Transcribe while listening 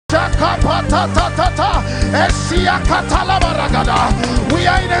We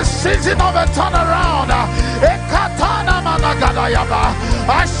are in a season of a turnaround.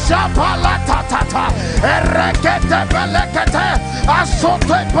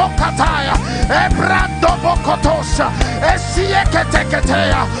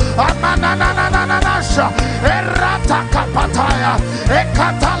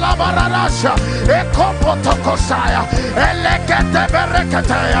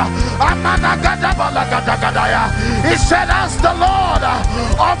 He said, as the Lord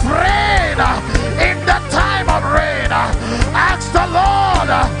of rain in the time of rain, ask the Lord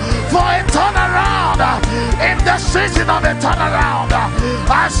for a turnaround in the season of a turnaround.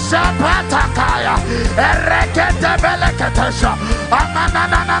 Ashapatakaya, Ereketebeleketesha,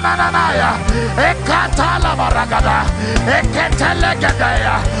 Amanananananaya, Ekatala Baragada,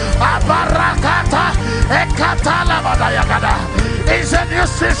 Eketelegadea, Abarakata, Ekatala Badayagada. It's a new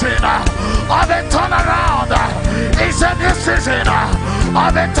season of a turnaround. It's a new season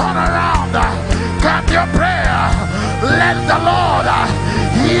of a turnaround. Can you pray? Let the Lord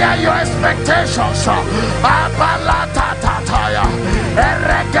hear your expectations. Abalatataya,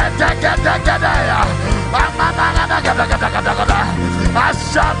 Eregedegedegedea, Amanagadagadagadagadagada,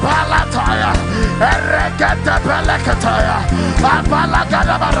 Ashabalataya, Eregedebelekataya,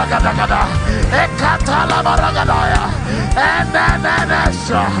 Abalagadabaragada, Ekatalabaragada,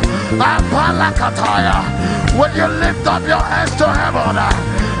 Enenesha, Abalakataya. When you lift up your hands to heaven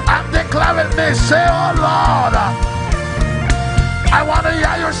and declare with me, say, oh Lord, I want to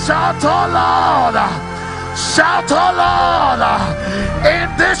hear you shout, oh Lord. Shout, oh Lord, in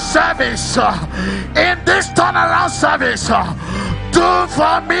this service, in this turnaround service, do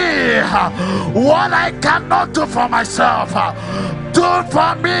for me what I cannot do for myself. Do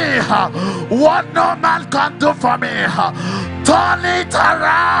for me what no man can do for me. Turn it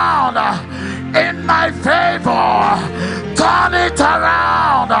around in my favor. Turn it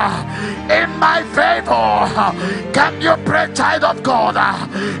around in my favor. Can you pray, child of God?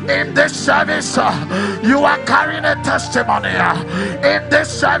 In this service, you are carrying a testimony. In this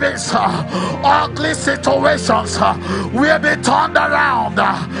service, ugly situations will be turned around.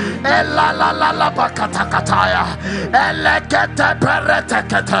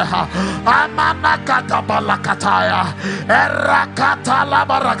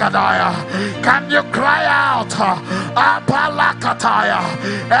 Can you cry out? Apalakataya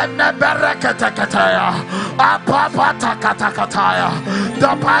and Nebereketekataya, Apapatakataya.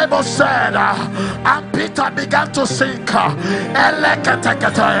 The Bible said, and Peter began to sink.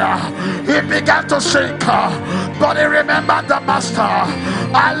 Eleketekataya. He began to sink, but he remembered the master.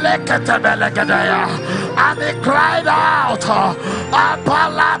 Aleketebelekedaya. And he cried out,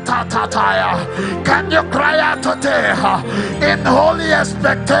 Apalatataya. Can you cry out today in holy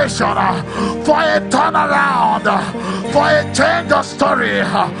expectation for a turnaround, for a change of story,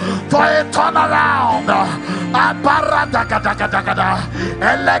 for a turnaround? Aparadagadagada,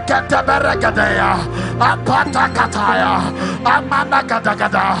 Eleketeberegadea, Apatakataya,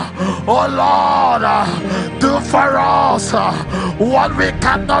 Amanagadagada. Oh Lord, do for us what we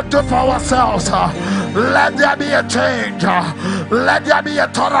cannot do for ourselves. Let there be a change. Let there be a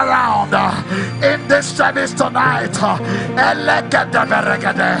turnaround in this service tonight.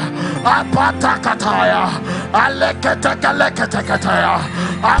 Eleketeberegade, Apatakataya, Aleketekalekatekataya,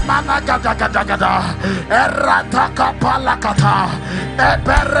 Amanagadagada, Eratakapalakata,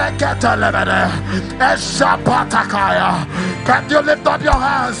 Ebereketelebede, Eshapatakaya. Can you lift up your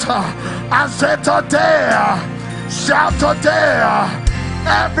hands and say today, shout today,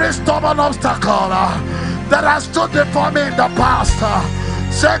 every stubborn obstacle that has stood before me in the past,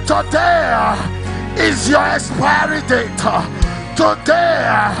 say today is your expiry date.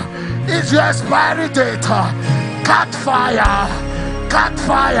 Today is your expiry date. Catch fire, catch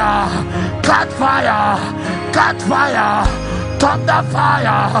fire, catch fire, catch fire, thunder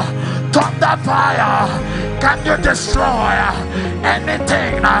fire, thunder fire. Can you destroy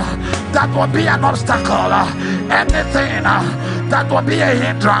anything that will be an obstacle, anything that will be a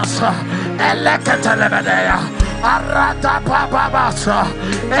hindrance? Eleketelebedea, Arata Babasa,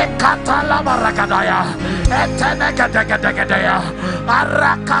 Ekatala Baragadaya, Etenegadegedegedea,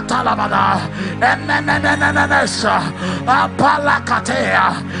 Arakatalabada, Enenenenesha, Apalakatea,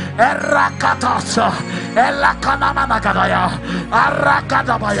 Erakatasa, Elakanamanagadaya,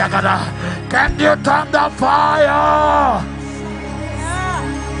 Arakadabayagada. Can you turn the fire?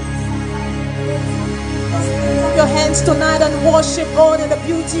 Your hands tonight and worship God in the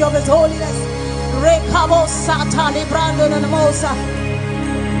beauty of His holiness. Rekabo Satali Brandon and Mosa.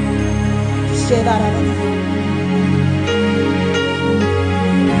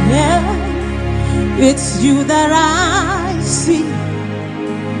 Yeah. It's you that I see.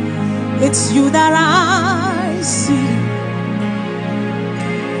 It's you that I see.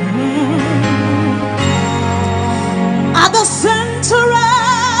 At the center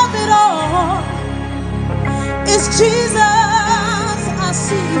of it all is Jesus I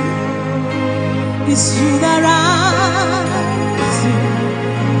see. It's you that I see.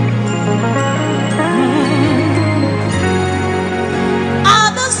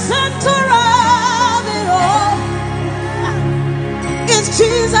 At the center of it all is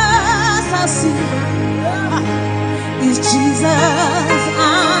Jesus I see. It's Jesus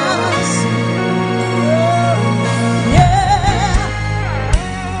I see. Yeah,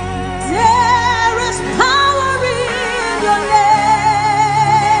 there is power in your name.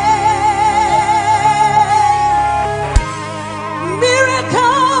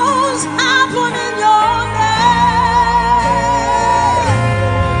 Miracles happen in your name.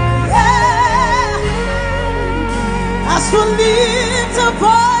 Yeah, as we lift a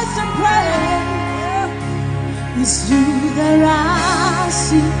voice and pray, it's you that I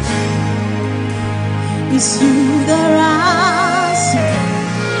see. It's you that I see.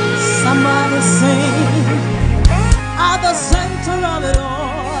 Somebody sing. At the center of it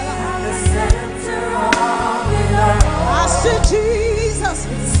all, at the center of it all, I see Jesus.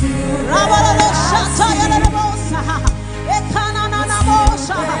 It's you that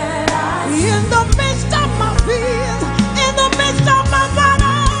in the midst of my fears, in the midst of my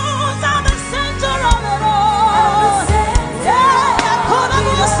battles, at the center of it all.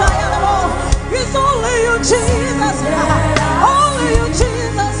 It's only you, Jesus. Only you,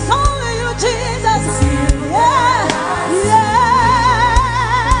 Jesus. Only you, Jesus. Yeah, yeah.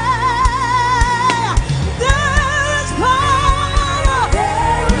 There is power.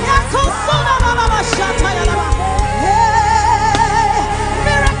 Yeah.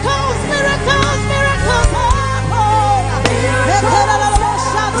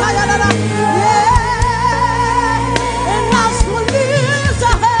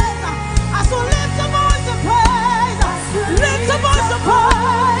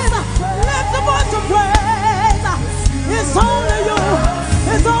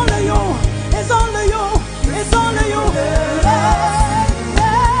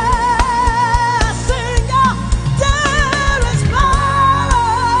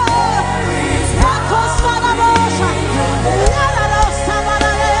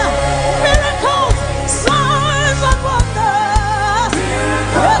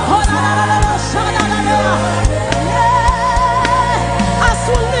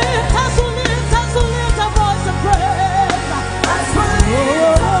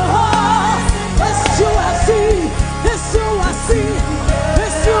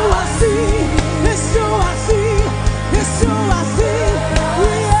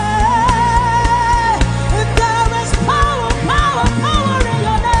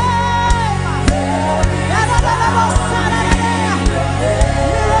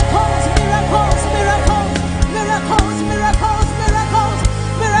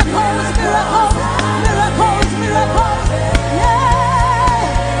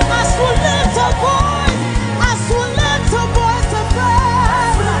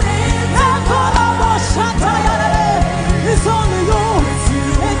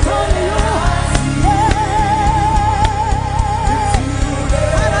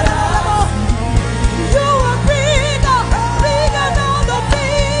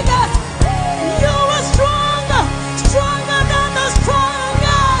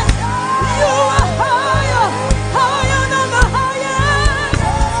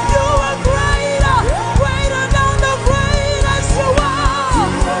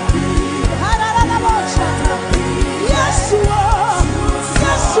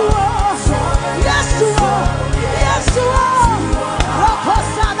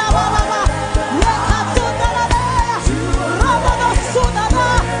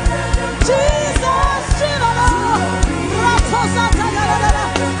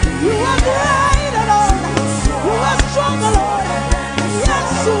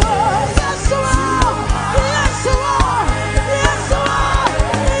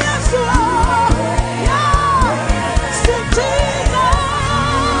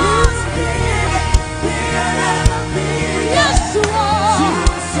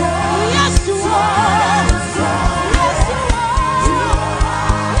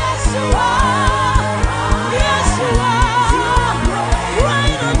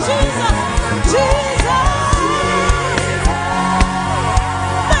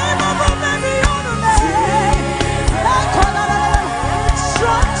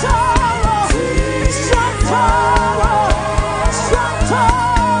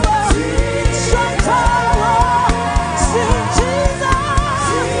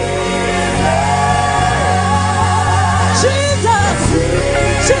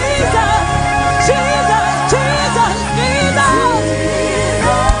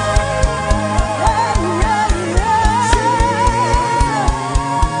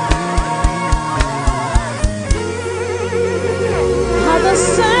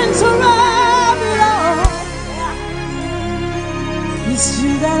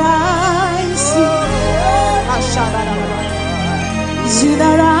 you that I see. It's you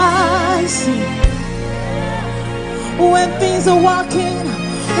that I see. When things are working,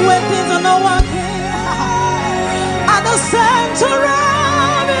 when things are not working, at the center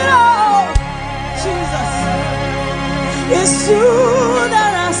of it all, Jesus, it's you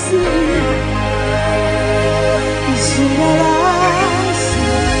that I see. It's you that I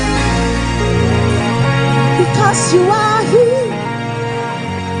see. Because you are here,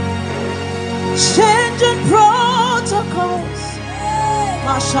 changing protocols.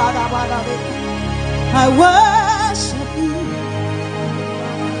 I worship you.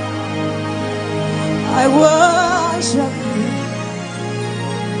 I worship you.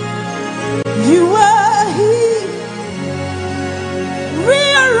 You are here,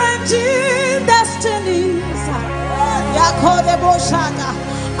 rearranging destinies.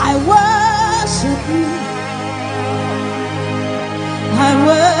 I worship you. I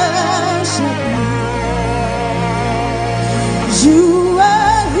worship you. You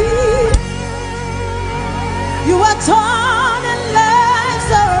are here. You are turning lives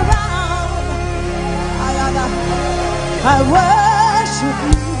around. I worship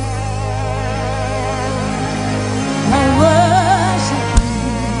you. I worship you.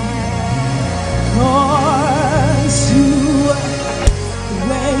 'Cause you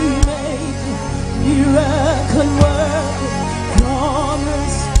waymaker, miracle worker,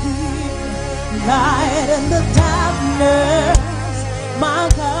 promise keeper, light in the darkness. My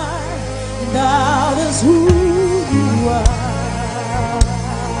God, that is who you are.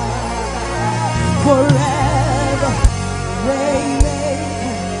 Forever,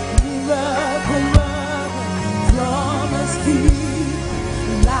 waymaker, miracle worker, promise keeper,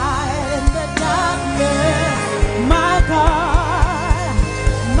 light in the darkness. My God,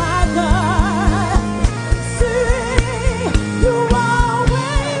 my God, see, you are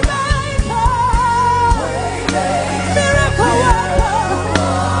waymaker, miracle worker,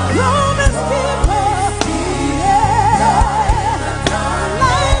 promise keeper, yeah,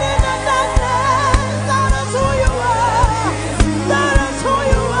 light in the darkness. That is who you are. That is who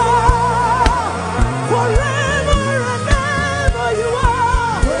you are. Forever and ever you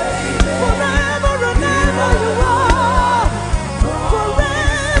are. Forever and ever you are.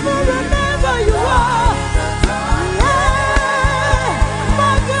 Forever and ever you are. Yeah,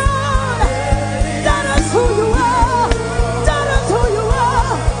 my God, that is who you are. That is who you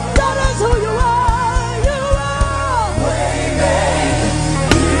are. That is who you are. You are.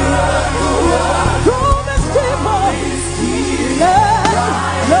 Promise keeper. Lord,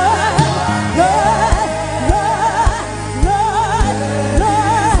 Lord, Lord, Lord, Lord,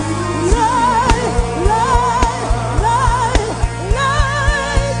 Lord, Lord,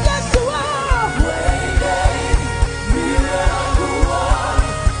 Lord, yes you are.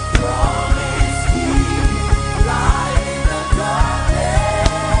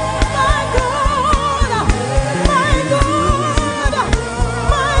 My God, my God,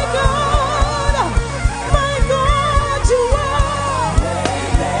 my God, my God, you are.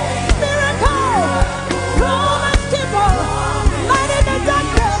 Miracle, promise keeper, light in the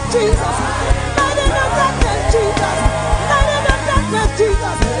darkness, Jesus. Light in the darkness, Jesus. Light in the darkness,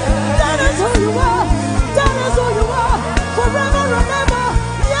 Jesus. That is who you are. That is who you are. Forever and ever.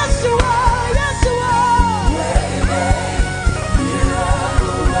 Yes, you are. Yes, you are.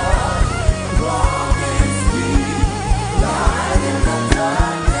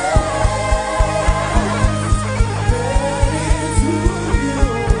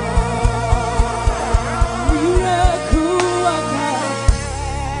 Miracle worker.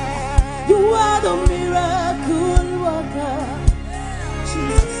 You are the miracle worker.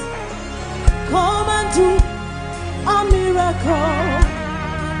 Jesus. Come and do a miracle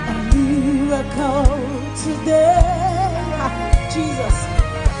today. Jesus,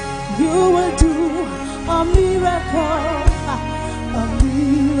 you will do a miracle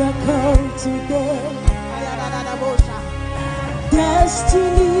today.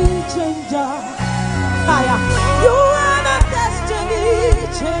 Destiny changer. You are the destiny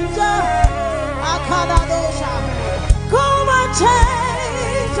changer. Come and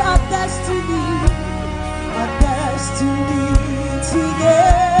change our destiny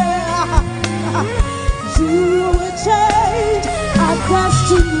today. You will change our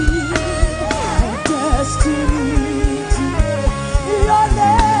destiny today. Your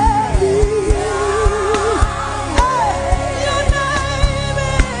name is, your name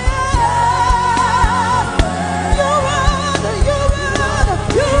is, you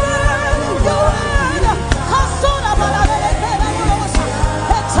are the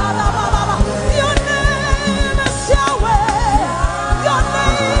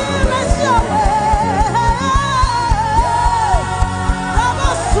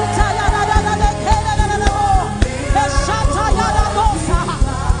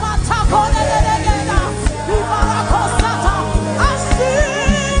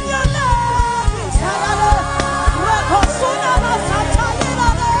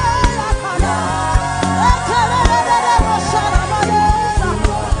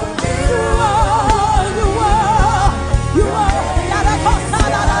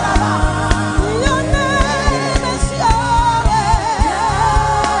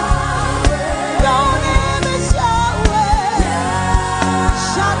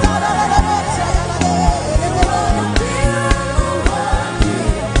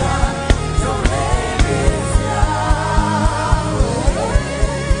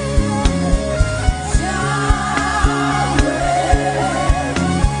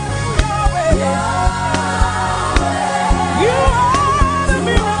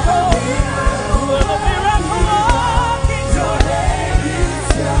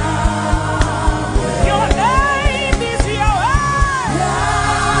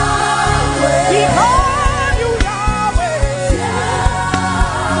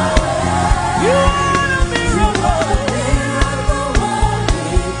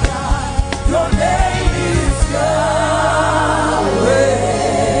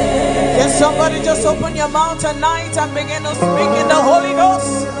open your mouth tonight and begin to speak in the Holy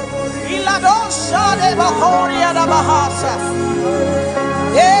Ghost.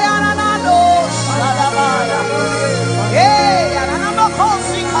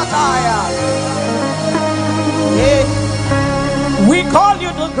 We call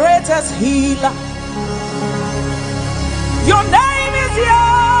you the greatest healer. Your name is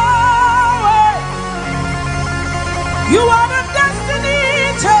Yahweh. You are the destiny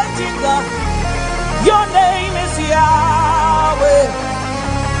changing God. Your name is Yahweh.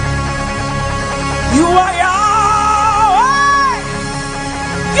 You are Yahweh.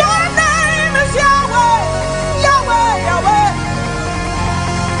 Your name is Yahweh. Yahweh, Yahweh.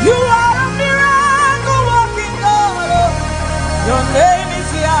 You are a miracle working God. Your name is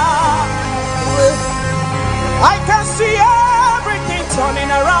Yahweh. I can see everything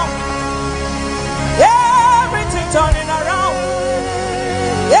turning around. Everything turning around.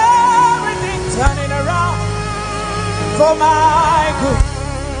 Everything turning around for my good.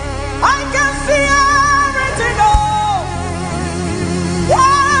 I can see everything, oh,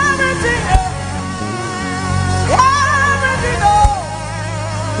 everything, everything,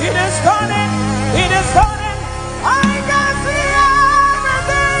 oh, it is turning, it is turning. I can see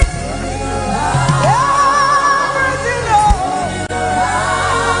everything, everything, oh,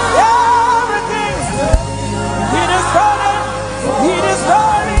 everything, it is turning, it is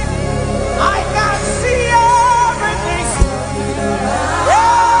turning. I can see everything,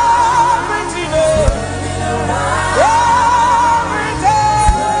 everything,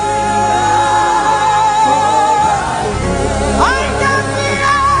 I can see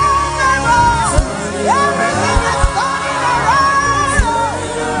everything is turning around,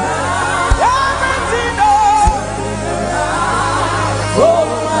 everything,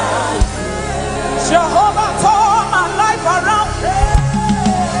 Jehovah turned my life around.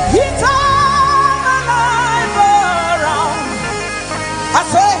 He turned my life around. I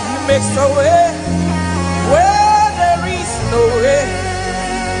say he makes a way where there is no way.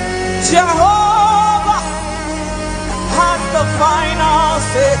 Jehovah has the final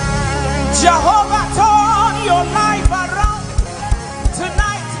say. Jehovah turn your life around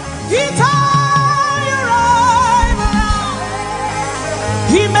tonight. He turn your life around.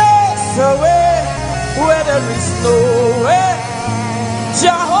 He makes a way where there is no way.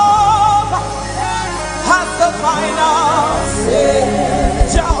 Jehovah has the final say.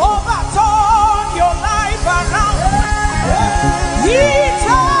 Jehovah turn your life around. He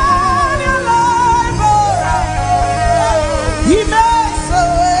turn your life around. He makes a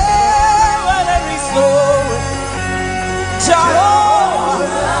way where there is no way. Jehovah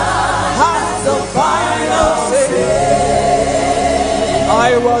has the final say.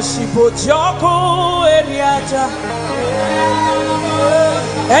 I worship Ojoko Eriaja.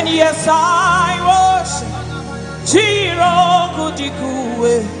 And yes, I worship Chiro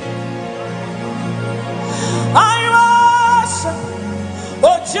Kudikue. I worship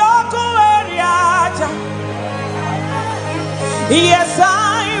Ojoko Eriaja. Yes, I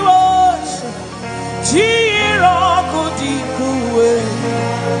worship Chiro Kudikue.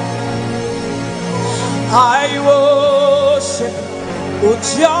 I worship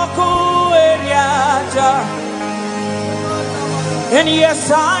Ojoko Eriaja. And yes,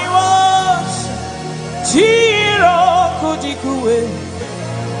 I was Chiro Kudikue.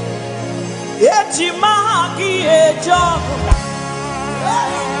 Echimaki Ejoko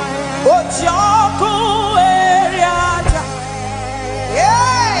Ojoko Eriaja.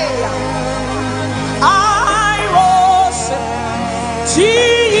 I was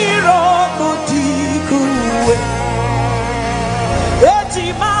Chiro Kudikue.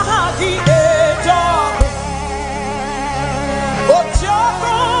 Echimaki Ejoko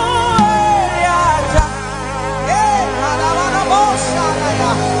Ojoko Eriaja.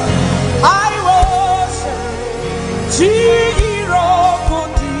 I worship Chiro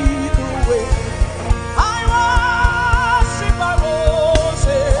Kudikue.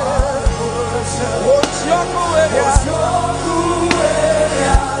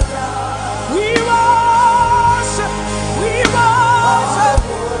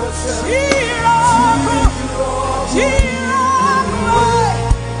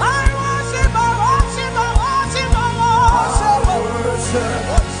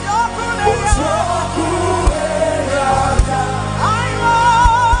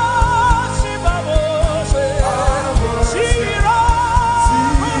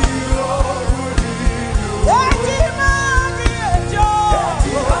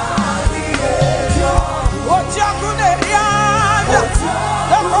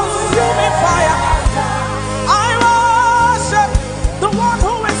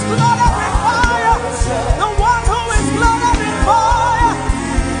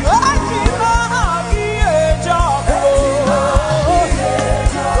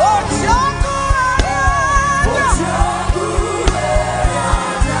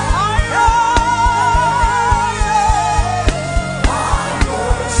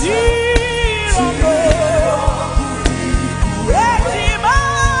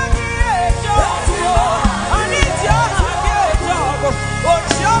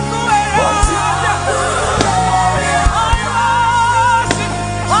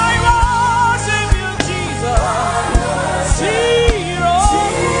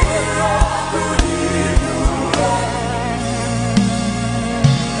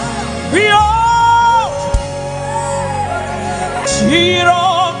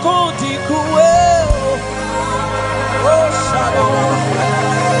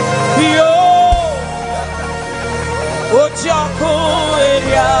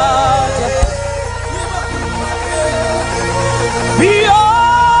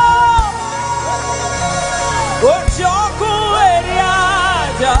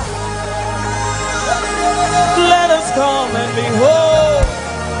 Let us come and behold.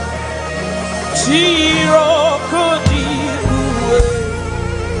 Chiro Kodikue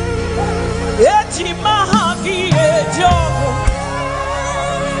Echi Mahaki Ejoko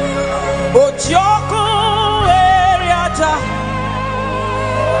Ojoko Eriata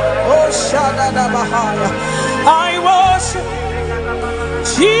Oshadada Bahaya. I worship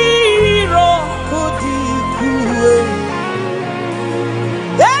Chiro Kodikue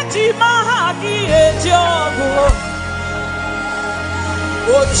Echi Mahaki Ejoko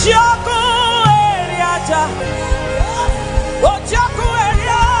Ojoko Eriata Ojoko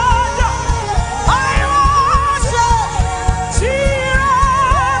Eriata. I worship Chiro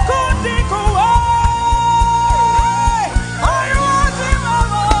Kodikue. I worship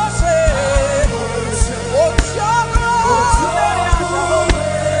Ojoko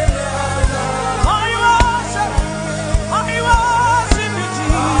Eriata. I worship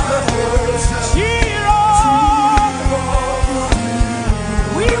Jesus. Chiro.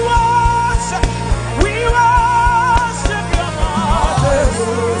 We worship your majesty.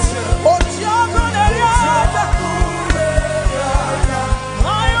 Ojoko Eriata.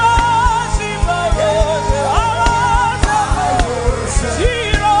 I worship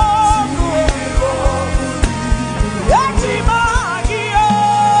Chiro. Eti Magia.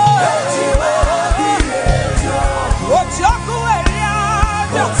 Ojoko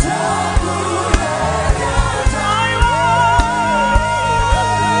Eriata.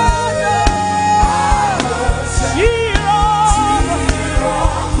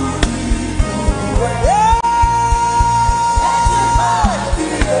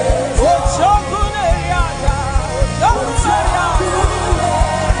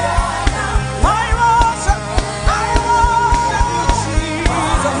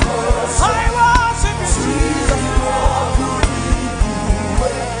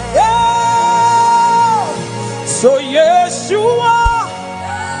 So yes, you are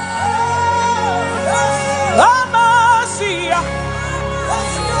a Messiah,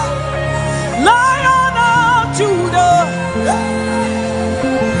 Lion of Judah.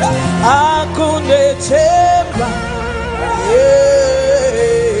 I couldn't tell.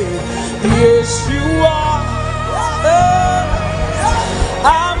 Yes, you are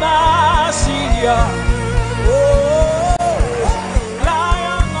a Messiah,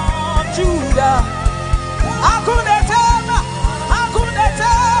 Lion of Judah. I couldn't tell.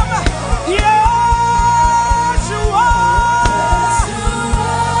 Yes, you are.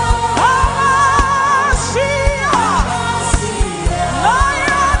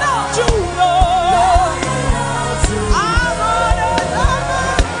 Lion of Judah.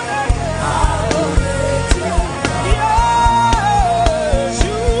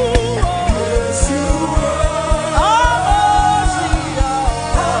 Yes, you are.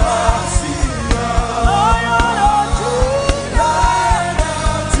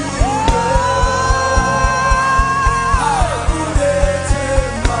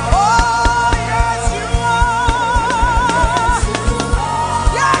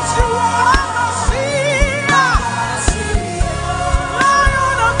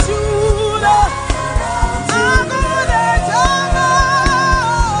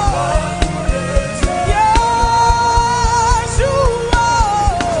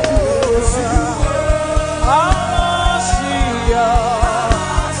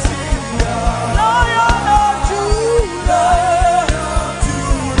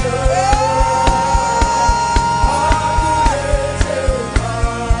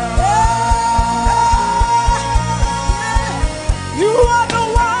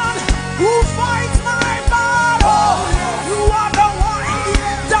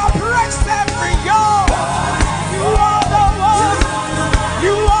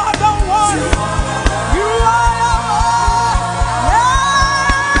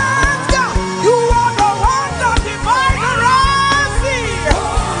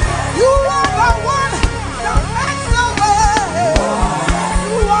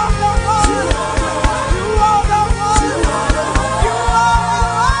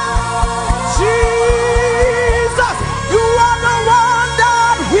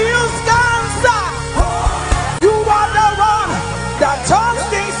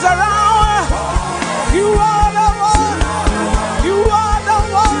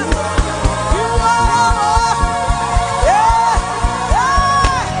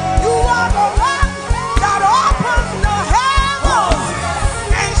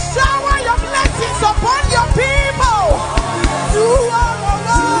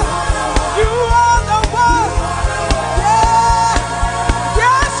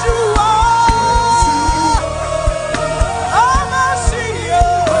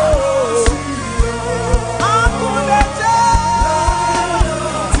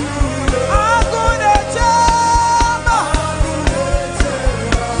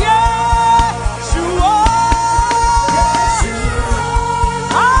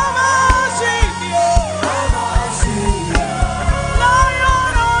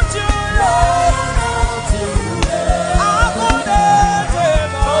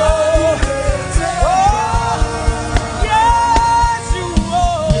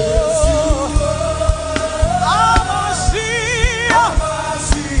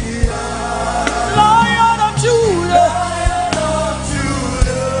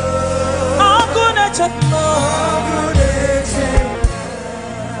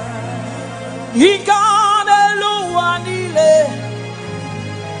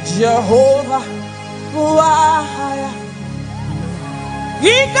 Jehovah, Wahaya,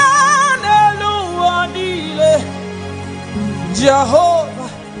 Iganeluanile, Jehovah,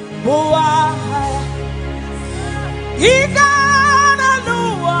 Wahaya,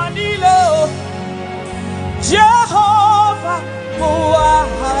 Iganeluanile, Jehovah,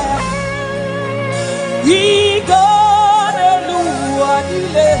 Wahaya,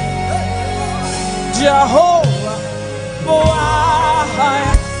 Iganeluanile, Jehovah,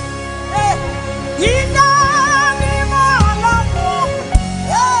 Wahaya.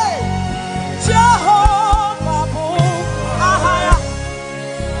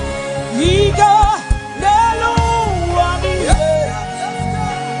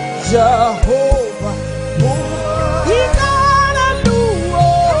 Jehovah,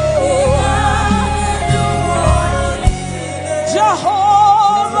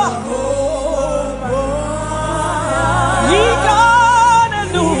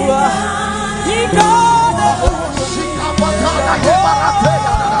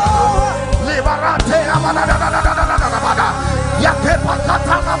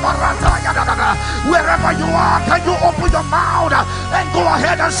 wherever you are, can you open your mouth and go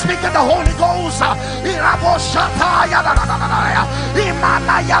ahead and speak in the Holy Ghost?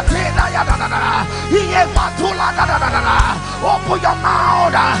 Open your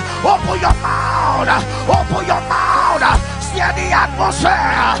mouth, open your mouth, open your mouth. Steer the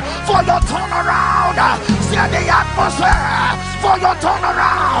atmosphere for your turnaround. Steer the atmosphere for your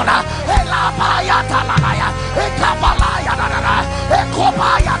turnaround.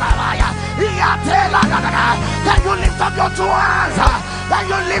 Can you lift up your two hands? Can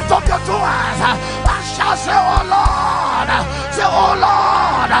you lift up your two hands and shall say, oh Lord, say, oh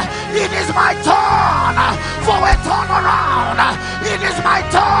Lord, it is my turn for a turnaround. It is my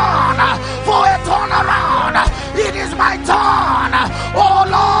turn for a turnaround. It is my turn, oh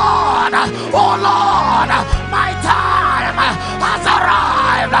Lord, oh Lord, my time has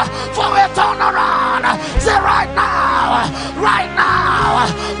arrived for a turnaround. Say right now, right now,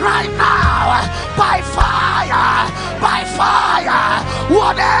 right now, by fire,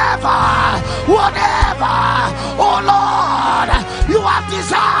 whatever, oh Lord, you have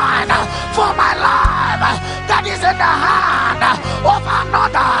designed for my life that is in the hand of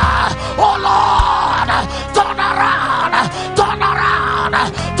another, oh Lord, turn around, turn around,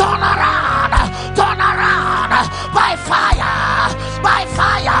 turn around, turn around, by fire, by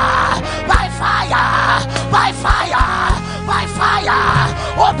fire, by fire, by fire, by fire.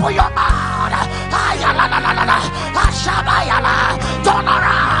 Open your mouth. Turn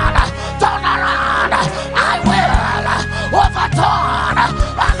around, turn around. I will overturn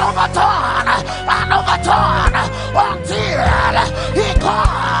and overturn and overturn until he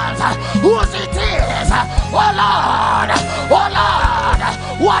comes. Whose it is? Oh Lord,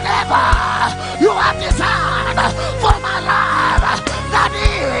 whatever you have designed for my life that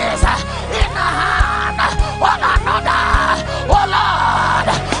is in the hand of another. Oh Lord,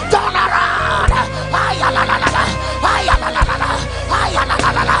 turn around.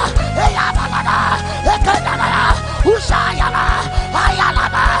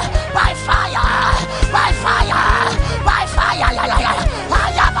 By fire, by fire, by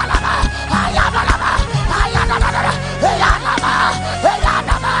fire,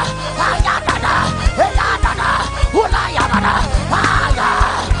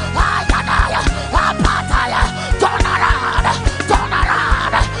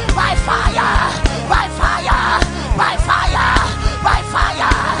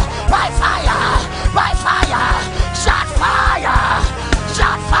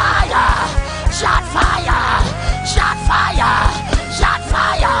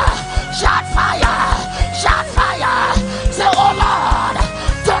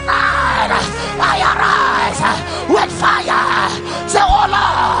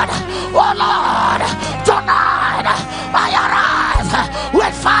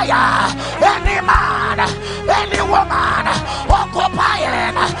 fire. Any man, any woman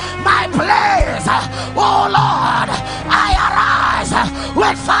occupying my place, oh Lord, I arise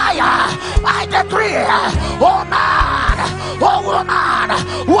with fire. I decree, oh man, oh woman,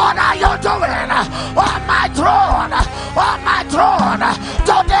 what are you doing on my throne? On my throne.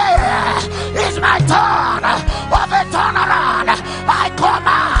 Today is my turn of a turnaround. I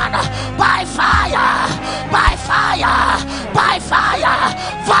command by fire, by fire, by fire,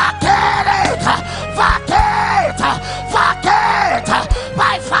 vacate it, vacate, vacate,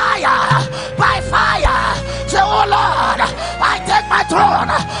 by fire, by fire. Say, oh Lord, I take my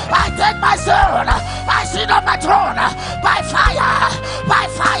throne I take my soul. I sit on my throne. By fire, by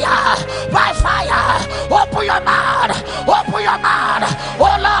fire, by fire. Open your mouth. Open your mouth.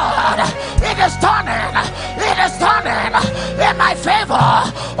 Oh Lord, it is turning. It is turning in my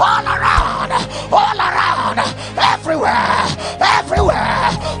favor. All around. All around. Everywhere. Everywhere.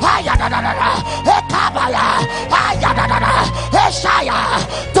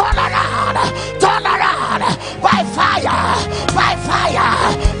 Turn around. Turn around. By fire. By fire.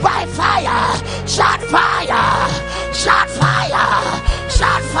 By fire. Shot fire. Shot fire.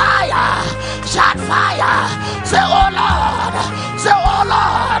 Shot fire. Shot fire. Say, oh Lord. Say, oh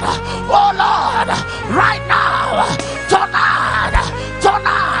Lord. Oh Lord. Right now. Tonight.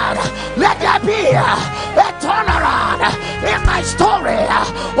 Tonight. Let there be a turnaround in my story.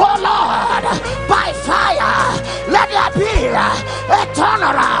 Oh Lord. By fire. Let there be a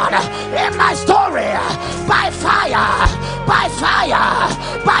turnaround in my story. By fire. By fire.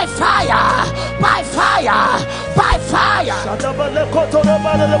 By fire. By fire. By fire.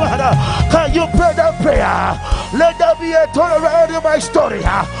 Can you pray that prayer? Let there be a turnaround in my story.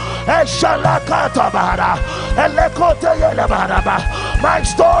 My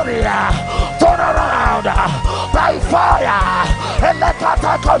story, turn around by fire. My story,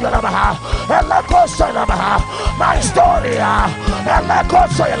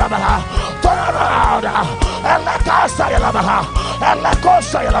 turn around.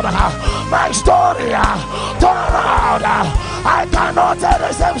 My story, turn around. I cannot tell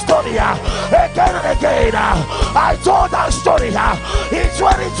the same story again and again. I told that story in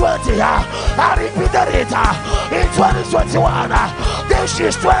 2020. I repeated it in 2021. This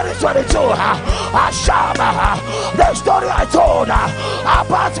is 2022. The story I told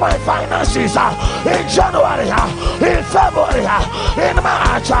about my finances in January, in February, in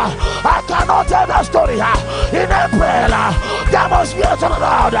March. I cannot tell that story in April. There must be a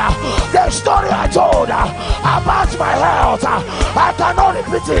turnaround. The story I told about my health, I cannot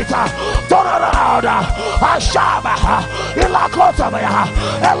repeat it. Turn around. Ashaba, Ilakotobaya,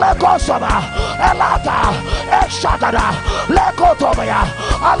 Elekosoma, Elata, Eshatada, Lekotobaya,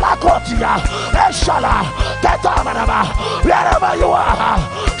 Alakotia, Eshala, Ketamanaba, wherever you are,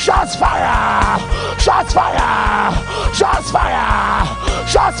 shots fire, shots fire, shots fire,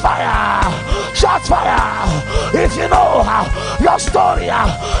 shots fire, shots fire. If you know your story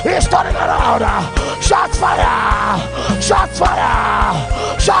is turning around, shots fire, shots fire,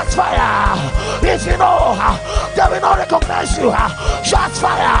 shots fire. If you know they will not recognize you, shots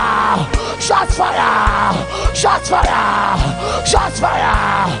fire, shots fire, shots fire, shots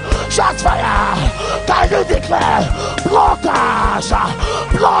fire, shots fire. Can you declare blockers,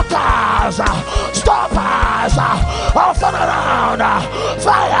 blockers, stoppers of turnaround,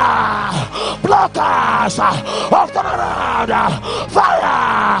 fire, blockers of turnaround,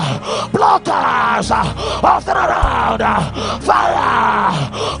 fire, blockers of turnaround, fire,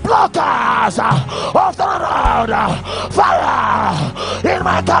 blockers of turnaround, fire in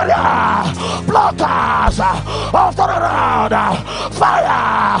my career, blockers of turnaround,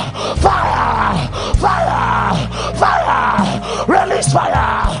 fire, fire, fire, fire, release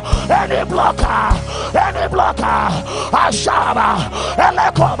fire, any blocker, Ashaba,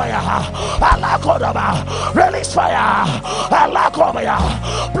 Elekobaya, Alakodaba, release fire, Alakobaya,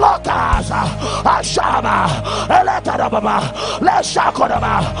 blockers, Ashaba, Elekadaba,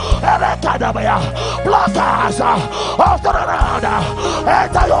 Leshakodaba, Elekadabaya, blockers of the round,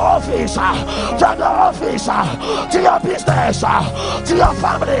 enter your office, from your office to your business, to your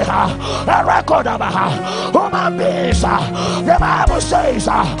family, Elekadaba, human beings, the Bible says,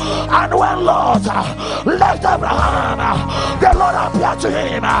 and when Lord left Abraham, the Lord appeared to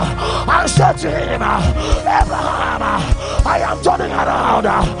him and said to him, Abraham, I am turning around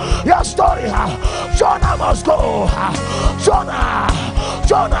your story. Jonah must go. Jonah,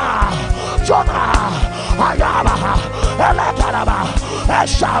 Jonah, Jonah, Ayaba, Elekaraba,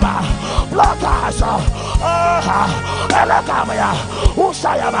 Eshaba, blockers, Elekamaya,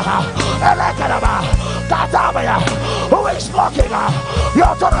 Usayama, Elekaraba, Katabaya, who is blocking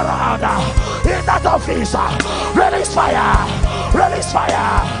your turnaround in that office? Release fire, release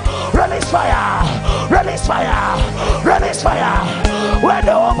fire, release fire, release fire, release fire. When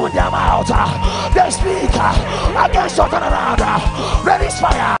they open their mouth, they speak against your turnaround. Release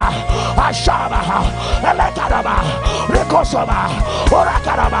fire. Ashaba, Elekadaba, Rikosoma,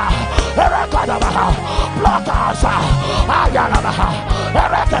 Orakaraba, Erekadaba, blockers, Ayalaba,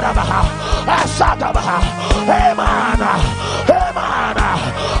 Erekadaba, Esakaba, Emana, Emana,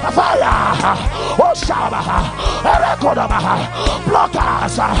 fire, Oshaba, Erekodaba,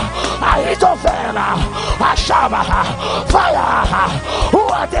 blockers, Ahitofela, Ashaba, fire,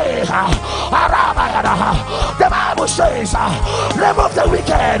 Uade, Arabayana. The Bible says, remove the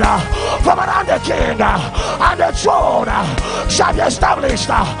wicked from around the king, and the throne shall be established.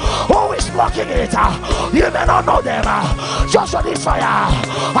 Who is blocking it? You may not know them. Just for this fire,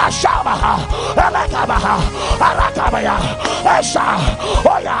 Ashaba, Alakaba, Arakabaya, Esha,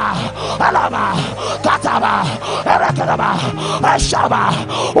 Oya, Alaba, Kataba, Erekadaba, Eshaba,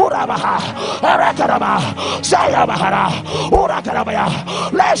 Urabaha, Erekadaba, Sayabahara, Urakadabaya,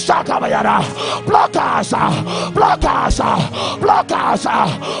 Leshakabayana, blockers, blockers, blockers,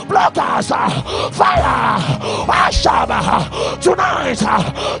 blockers, fire, Ashaba, tonight,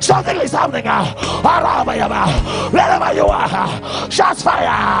 something is happening, Arabayaba, wherever you are, shots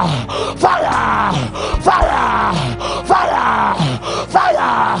fire, fire, fire, fire,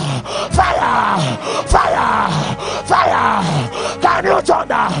 fire, fire, fire, fire. Can you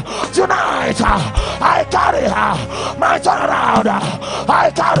thunder tonight? I carry her, my turnaround.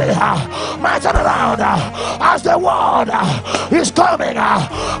 I carry her, my turnaround. As the word is coming,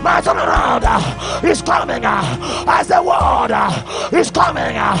 my turnaround is coming. As the word is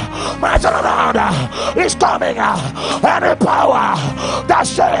coming, my turnaround is coming. Any power that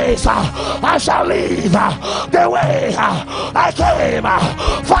says I shall leave the way I came,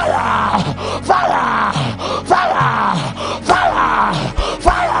 fire, fire, fire, fire,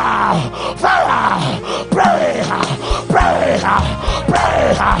 fire, fire, pray, pray,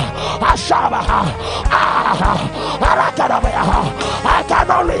 pray, Ashaba, I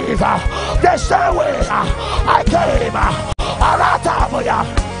cannot leave the same way I came, Arataboya.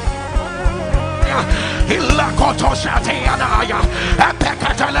 Ilakoto Shatianaya,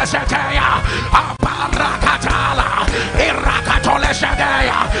 Epekatala Shatea, Aparakatala, Irakatole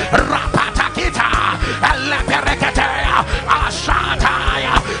Shatea, Rapatakita, Eleperekatea,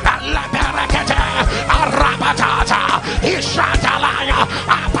 Ashataya, Eleperekate, Arapatata, Ishatalaya,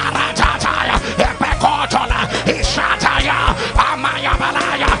 Aparatataya, Epekotola, Ishataya,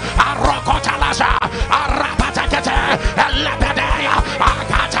 Amayabalaya, Arokotalasa, Arapatakate, Elepedea,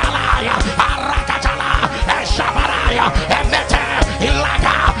 Akatalaya, Arakatala, Eshabaraya, Emete,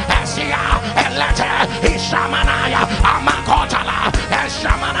 Ilaga, Esia, Elete, Ishamanaya, Amakotala,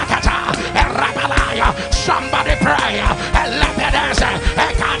 Eshamanakata, Erabalaya. Somebody pray, Elepedese,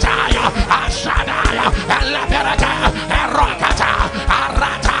 Ekataya, Ashadaya, Eleperete, Erokata,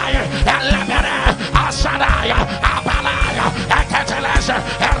 Arataya, Elepere, Ashadaya, Abalaya, Ekatelese,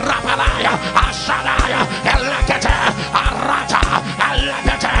 Erabalaya, Ashadaya, Elekete, Arata,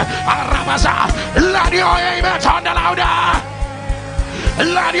 Elepete, Arabaza. Let your amen turn the louder.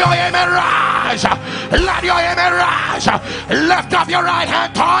 Let your amen rise. Let your amen rise. Lift up your right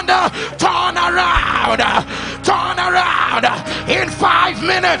hand. Turn around. Turn around. In 5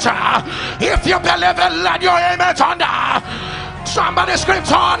 minutes. If you believe it, let your amen thunder. Somebody scream,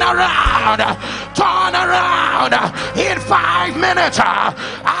 turn around. Turn around. In 5 minutes.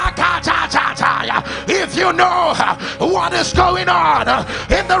 If you know what is going on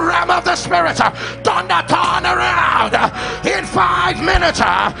in the realm of the spirit, thunder, turn around. In 5 minutes.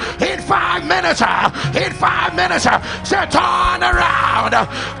 In 5 minutes. In 5 minutes. Say, turn around.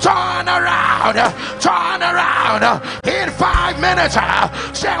 Turn around. Turn around. In 5 minutes.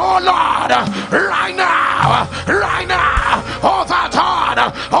 Say, oh Lord, right now. Right now. Overturn,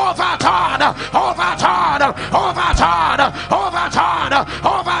 overturn, overturn, overturn, overturn,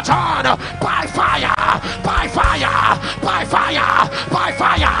 overturn, by fire, by fire, by fire, by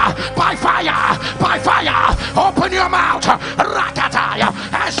fire, by fire, by fire. Open your mouth, Rakataya,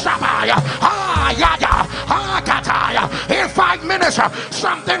 Eshabaya, Ayaya, Akataya. In 5 minutes,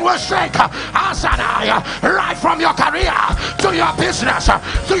 something will shake, Asadaya, right from your career to your business,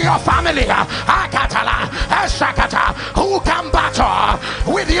 to your family, Akatala, Eshakata. Who can battle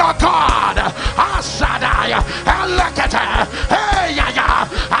with your God? Asadaya, Elekete, Eyaya,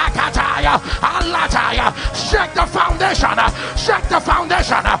 Akataya, Alataya. Shake the foundation, shake the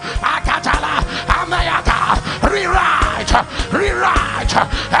foundation, Akatala, Amayaka. Rewrite, rewrite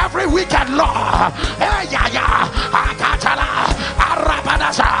every wicked law. Eyaya, Akatala,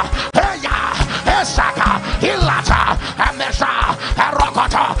 Arabadasa, Eya, Esaka, Ilata, Amesha,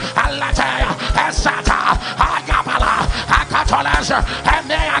 Erokoto, Alatea, Esata, Ayabala, Akatolas,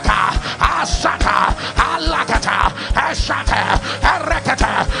 Emeaka, Asata, Alakata, Esate,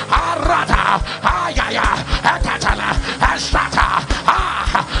 Erekate, Arata, Ayaya, Ekatala, Esata,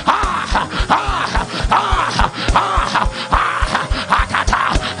 Akata,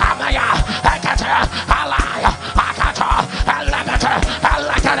 Amaya, Ekate, Alaya, Akata, Alakata,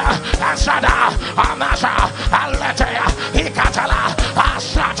 Alakata, Asada, Amasa, Aletea, Ikatala,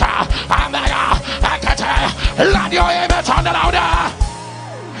 Asata,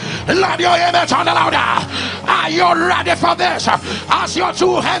 Let your amen thunder louder. Are you ready for this? As your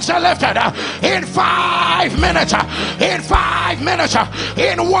two hands are lifted, in 5 minutes, in 5 minutes,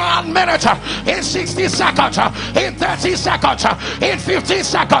 in 1 minute, in 60 seconds, in 30 seconds, in 15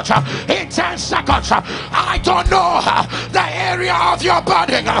 seconds, in 10 seconds. I don't know the area of your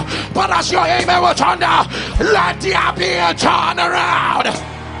burden, but as your amen will thunder, let there be a turnaround.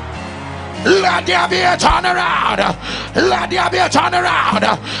 Let there be a turnaround. Let there be a turnaround.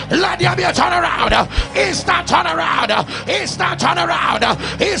 Let there be a turnaround. Instant turnaround. Instant turnaround.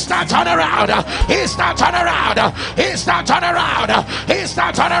 Instant turnaround. Instant turnaround. Instant turnaround.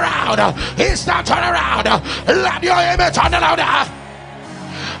 Instant turnaround. Instant turnaround. Let your amen turn louder.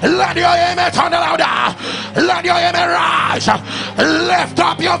 Let your amen turn louder. Let your amen rise. Lift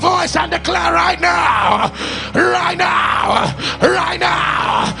up your voice and declare right now. Right now. Right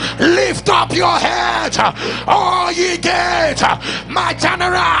now. Lift up your head, all ye gates. My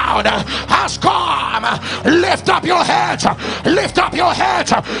turnaround has come. Lift up your head. Lift up your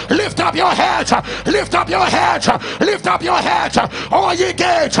head. Lift up your head. Lift up your head. Lift up your head. All ye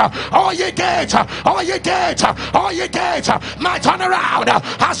gates. All ye gates. All ye gates. All ye gates. My turnaround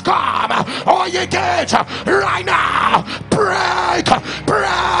has come. All ye gates right now. Break.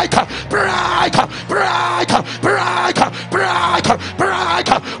 Break. Break. Break. Break. Break. Break.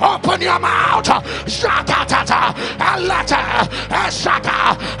 Open your mouth. Shakatata. Alata.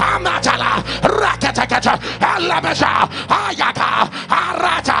 Shaka. Amatala. Rakatakata. Alabasha. Ayaka.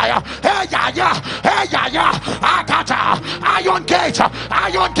 Arataya. Eyaya. Eyaya. Akata. Iron gate.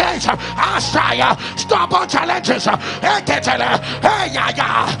 Iron gate. Asaya. Stubborn challenges. Eketele.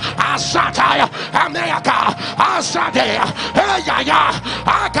 Eyaya. Asataya. America. Asadea. Eyaya.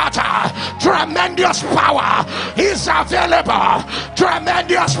 Akata. Tremendous power is available.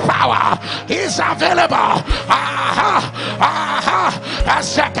 Tremendous power is available. Aha, aha,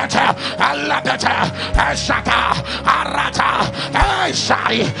 Sekata, Alabata, Shaka, Arata,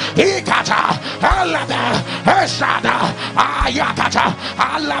 Shai, Ikata, Alaba, Shada, Ayakata,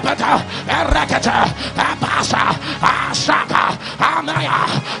 Alabata, Erekata, Abasa, Ashaka, Amaya,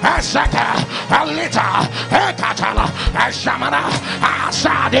 Saka, Alita, Ekatala, Shamana,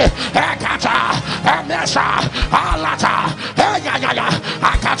 Asadi, Ekata, Emesa, Alata, Eyaya,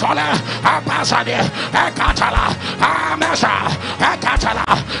 Akatola, Abasadi, Ekatala, Amesa, Ekatala,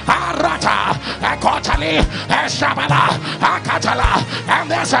 Arata, Ekotali, Eshabala, Akatala,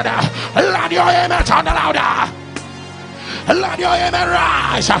 Amesada. Let your amen turn louder. Let your amen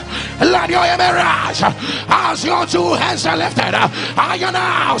rise. Let your amen rise. As your two hands are lifted, I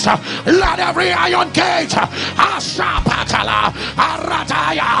announce, let every iron gate, Asapatala,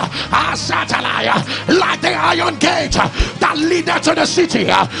 Arataya, Asatalaya, like the iron gate that leaded to the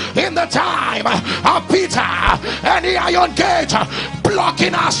city in the time of Peter, any iron gate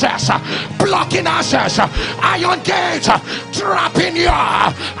blocking access, blocking access, iron gate trapping you,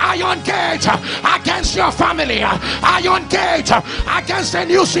 iron gate against your family, iron gate against a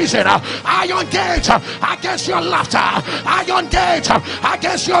new season, iron gate against your laughter, iron gate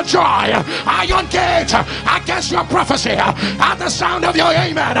against your joy, iron gate against your prophecy. At the sound of your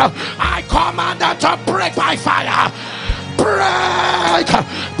amen, I command them to break by fire. Break,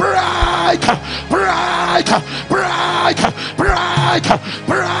 break, break, break, break, break,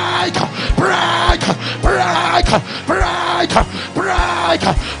 break, break, break, break, break,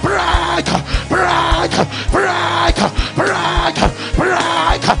 break, break, break,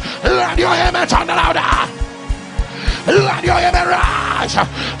 break. Let your amen turn louder. Let your amen rise.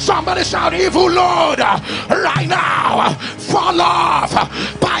 Somebody shout, evil Lord, right now, fall off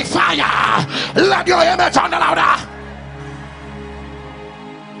by fire. Let your amen turn louder.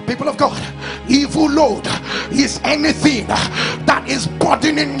 People of God, evil load is anything that is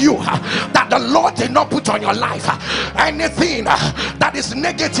burdening you that the Lord did not put on your life. Anything that is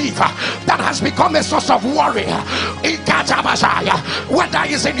negative that has become a source of worry, whether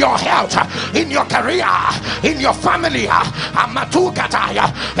it's in your health, in your career, in your family.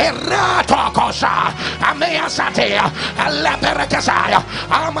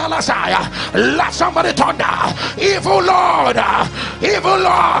 Let somebody thunder. Evil Lord, evil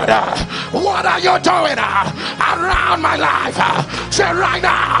Lord, what are you doing around my life? Say right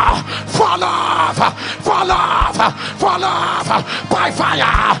now, fall off, fall off, fall off, by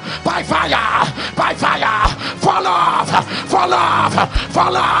fire, by fire, by fire, fall off, fall off,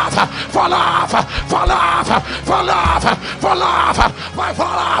 fall off, fall off, fall off, fall off, fall off, by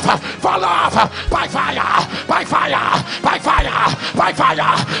fall off, fall off, by fire, by fire, by fire, by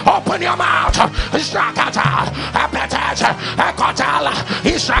fire. Open your mouth. Shakata, Apetage, Ekotala,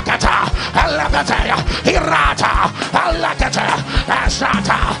 Ishakata, Elebete, Irata, Alakata,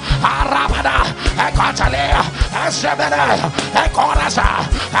 Ashata, Arabada, Ekotale, Eshebene, Ekorasa,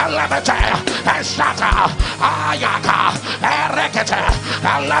 Elebete, Eshata, Ayaka, Erekete,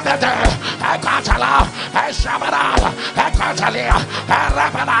 Elebete, Ekotala, Eshabada, Ekotalia,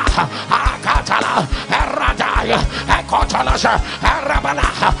 Arabada, Akatala, Eradaya, Ekotalas, Arabada,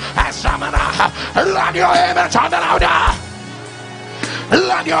 Esamana. Let your image on the louder.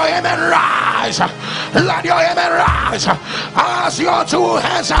 Let your amen rise. Let your amen rise. As your two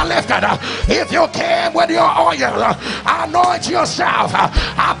hands are lifted, if you came with your oil, anoint yourself.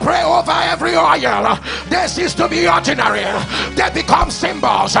 I pray over every oil. This is to be ordinary. They become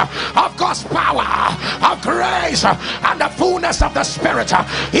symbols of God's power, of grace, and the fullness of the Spirit.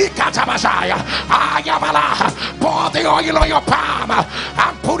 Pour the oil on your palm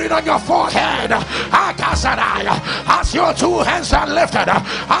and put it on your forehead. As your two hands are lifted,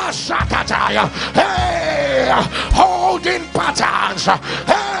 Ashakataya, hey, holding patterns,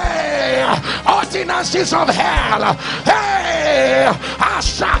 hey, ordinances of hell, hey,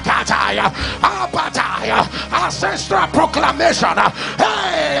 Ashakataya, Abataya, ancestral proclamation,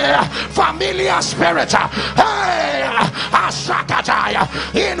 hey, familiar spirit, hey, Ashakataya,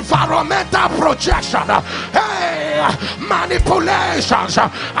 environmental projection, hey, manipulations,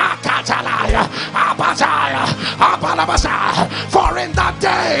 Akatalaya, Abataya, Abalabasa. For in that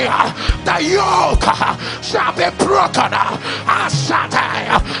day the yoke shall be broken.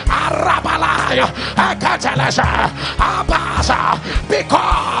 Asataya, Arabalaya, Akatelesa, Abasa,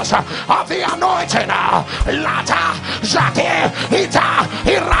 because of the anointing. Lata, Zaki, Ita,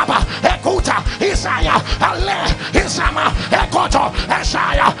 Iraba, Ekuta, Isaya, Ale, Isama, Ekoto,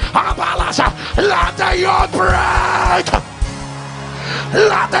 Esaya, Abalasa. Let the yoke break.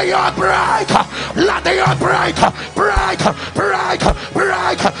 Let the yoke break. Let the yoke break. Break, break, break,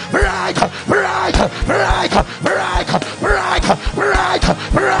 break, break, break, break, break, break, break,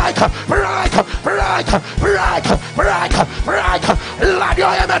 break, break, break, break, break. Let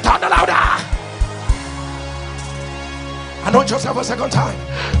your amen turn louder. Anoint yourself a second time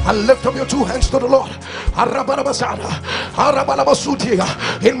and lift up your two hands to the Lord.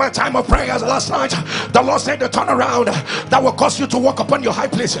 In my time of prayers last night, the Lord said the turnaround that will cause you to walk upon your high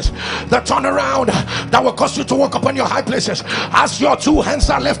places. The turnaround that will cause you to walk upon your high places. As your two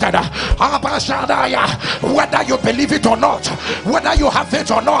hands are lifted, whether you believe it or not, whether you have faith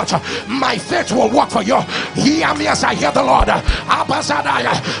or not, my faith will work for you. Hear me as I hear the Lord.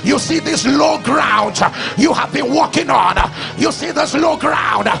 You see this low ground you have been walking on. You see this low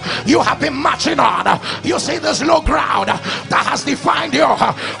ground you have been marching on. You see this low ground that has defined you.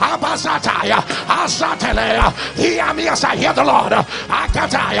 Hear me as I hear the Lord.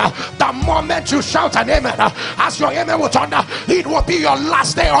 The moment you shout an amen, as your amen will turn, it will be your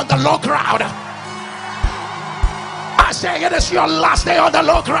last day on the low ground. I say it is your last day on the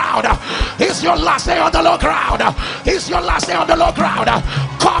low ground. It's your last day on the low ground. It's your last day on the low ground.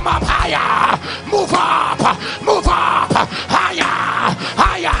 Come up higher. Move up. Move up. Higher.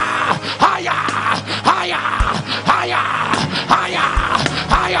 Higher. Higher. Higher. Higher. Higher.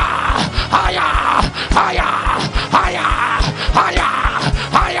 Higher. Higher. Higher. Higher. Higher.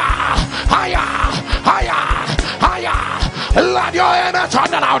 Higher. Higher. Higher. Let your amen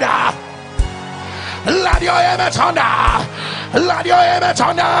turn louder. Let your amen thunder. Let your amen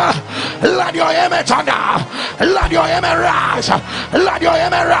thunder. Let your amen thunder. Let your amen rise. Let your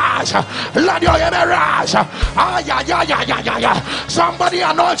amen rise. Let your amen rise. Somebody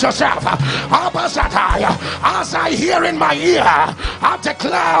anoint yourself. As I hear in my ear, I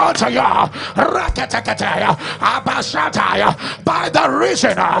declare unto you, by the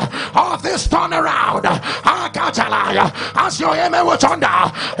reason of this turnaround, as your amen will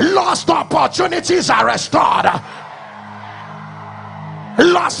thunder, lost opportunities are restored.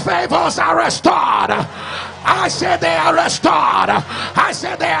 Lost favors are restored. I said they are restored. I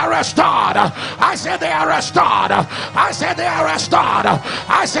said they are restored. I said they are restored. I said they are restored.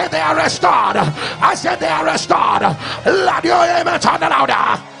 I said they are restored. I said they are restored. Let your amen turn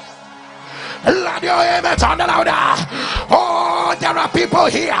louder. Let your amen turn louder. Oh, there are people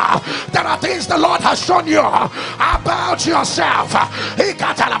here. There are things the Lord has shown you about yourself,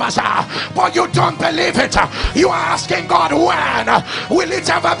 but you don't believe it. You are asking God, when will it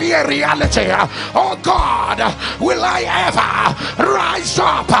ever be a reality? Oh God, will I ever rise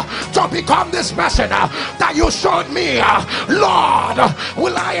up to become this person that you showed me? Lord,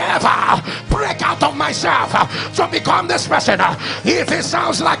 will I ever break out of myself to become this person? If it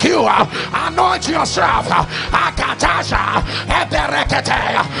sounds like you, anoint yourself.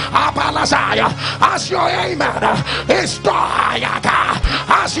 As your amen is dying,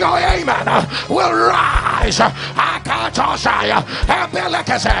 as your amen will rise, I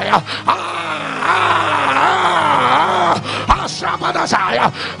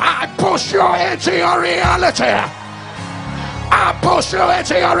push you into your reality. I push you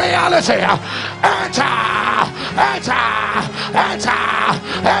into your reality. Enter, enter, enter,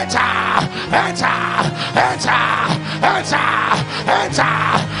 enter, enter, enter, enter, enter,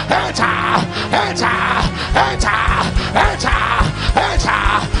 enter, enter, enter, enter, enter.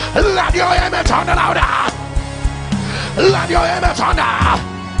 Let your amen turn louder. Let your amen turn down.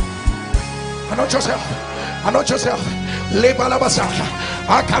 Anoint yourself. Anoint yourself.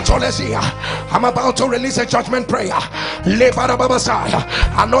 I'm about to release a judgment prayer.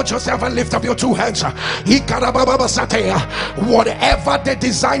 Anoint yourself and lift up your two hands. Whatever they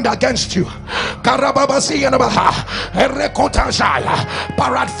designed against you,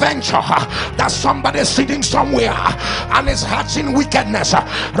 peradventure that somebody is sitting somewhere and is hatching wickedness,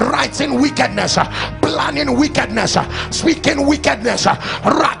 writing wickedness, planning wickedness, speaking wickedness,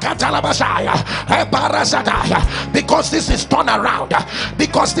 because this is turned around,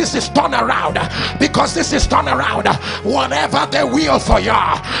 because this is turned around, because this is turned around. Whatever they will for you,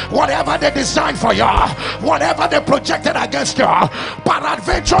 whatever they designed for you, whatever they projected against you,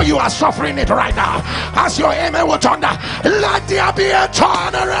 peradventure you are suffering it right now. As your amen will turn down, let there be a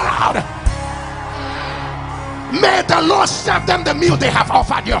turnaround. May the Lord serve them the meal they have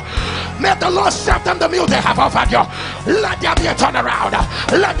offered you. May the Lord serve them the meal they have offered you. Let there be a turnaround.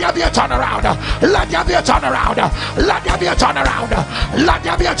 Let there be a turnaround. Let there be a turnaround. Let there be a turnaround. Let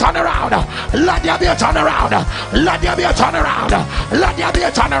there be a turnaround. Let there be a turnaround. Let there be a turnaround. Let there be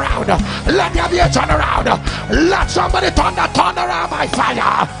a turnaround. Let there be a turnaround. Let somebody turn around by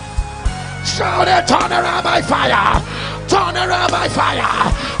fire. Shout it, turn around by fire. Turn around by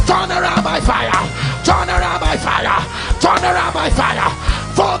fire. Turn around by fire. Turn around by fire. Turn around by fire.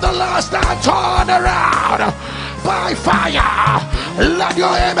 For the last time, turn around by fire. Let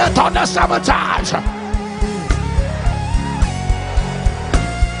your amen thunder 7 times.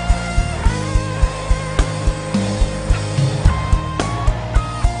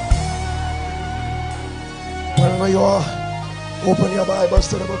 Wherever you are, open your Bibles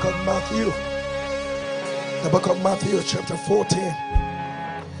to the book of Matthew. The book of Matthew chapter 14.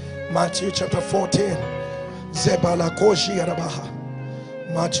 Matthew chapter 14.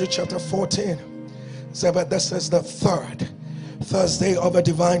 Matthew chapter 14. This is the third Thursday of a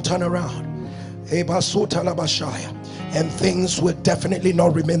divine turnaround. And things will definitely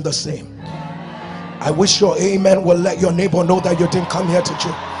not remain the same. I wish your amen will let your neighbor know that you didn't come here to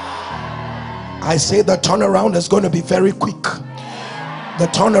joke. I say the turnaround is going to be very quick. The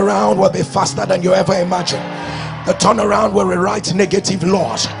turnaround will be faster than you ever imagined. The turnaround will rewrite negative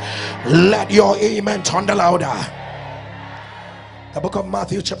laws. Let your amen thunder louder. The book of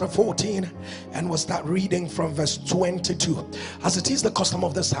Matthew chapter 14, and we'll start reading from verse 22. As it is the custom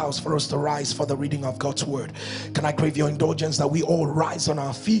of this house for us to rise for the reading of God's word, can I crave your indulgence that we all rise on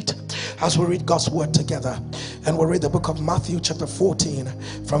our feet as we read God's word together? And we'll read the book of Matthew chapter 14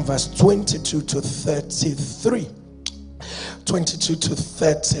 from verse 22 to 33. 22 to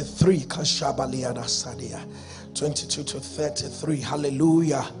 33. 22 to 33.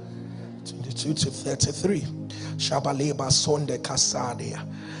 Hallelujah. 22 to 33.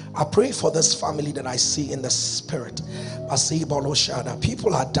 I pray for this family that I see in the spirit.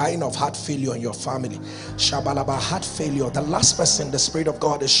 People are dying of heart failure in your family. Heart failure. The last person the Spirit of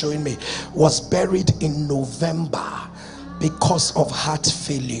God is showing me was buried in November because of heart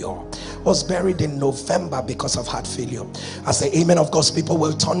failure. Was buried in November because of heart failure. As the amen of God's people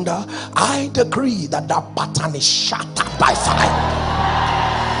will thunder, I decree that that pattern is shattered by fire.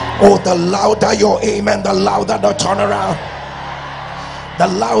 Oh, the louder your amen, the louder the turnaround. The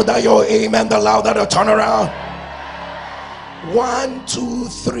louder your amen, the louder the turnaround. 1, 2,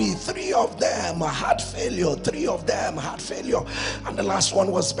 3. 3 of them heart failure. 3 of them heart failure. And the last one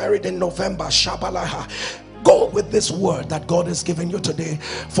was buried in November. Shabalaha. Go with this word that God has given you today,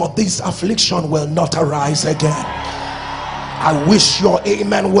 for this affliction will not arise again. I wish your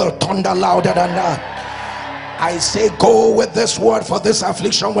amen will thunder louder than that. I say go with this word, for this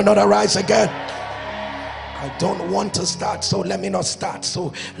affliction will not arise again. I don't want to start, so let me not start.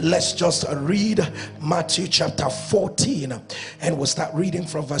 So let's just read Matthew chapter 14, and we'll start reading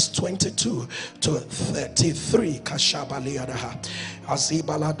from verse 22 to 33.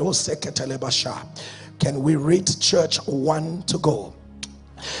 Can we read, church? One to go.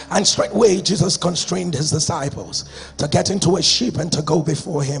 And straightway Jesus constrained his disciples to get into a ship and to go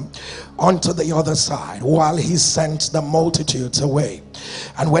before him unto the other side, while he sent the multitudes away.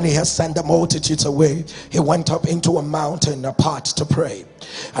 And when he had sent the multitudes away, he went up into a mountain apart to pray.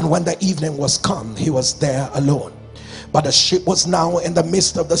 And when the evening was come, he was there alone. But the ship was now in the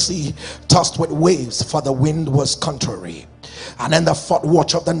midst of the sea, tossed with waves, for the wind was contrary. And in the fourth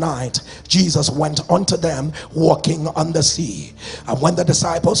watch of the night, Jesus went unto them walking on the sea. And when the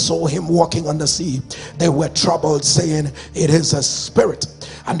disciples saw him walking on the sea, they were troubled, saying, It is a spirit.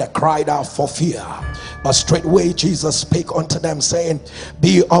 And they cried out for fear. But straightway Jesus spake unto them, saying,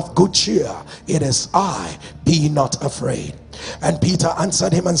 Be of good cheer, it is I, be not afraid. And Peter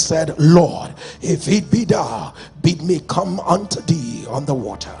answered him and said, Lord, if it be thou, bid me come unto thee on the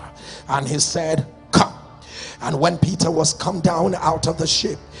water. And he said, Come. And when Peter was come down out of the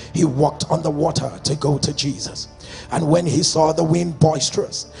ship, he walked on the water to go to Jesus. And when he saw the wind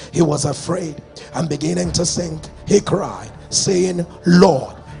boisterous, he was afraid, and beginning to sink, he cried, saying,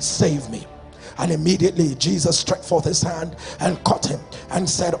 Lord, save me. And immediately Jesus stretched forth his hand and caught him, and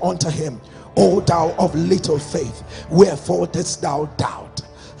said unto him, O thou of little faith, wherefore didst thou doubt?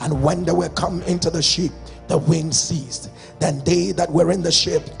 And when they were come into the ship, the wind ceased. Then they that were in the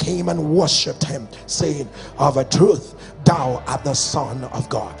ship came and worshipped him, saying, Of a truth, thou art the Son of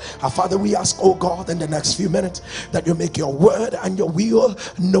God. Our Father, we ask, oh God, in the next few minutes, that you make your word and your will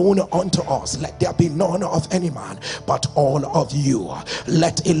known unto us. Let there be none of any man, but all of you.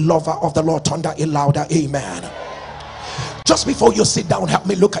 Let a lover of the Lord thunder a louder amen. Just before you sit down, help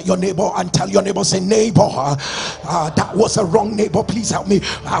me look at your neighbor and tell your neighbor, say, neighbor, that was a wrong neighbor. Please help me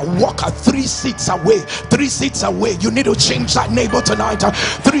walk 3 seats away. 3 seats away. You need to change that neighbor tonight.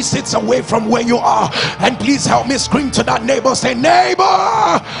 3 seats away from where you are. And please help me scream to that neighbor, say, neighbor,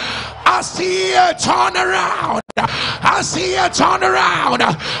 I see a turnaround. I see a turnaround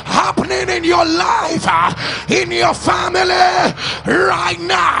happening in your life, in your family right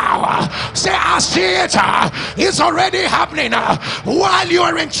now. Say, I see it. It's already happening while you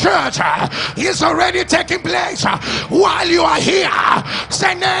are in church. It's already taking place while you are here.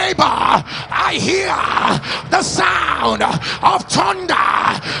 Say, neighbor, I hear the sound of thunder.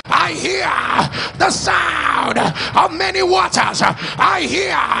 I hear the sound of many waters. I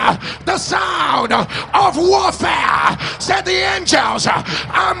hear the sound of warfare. Said the angels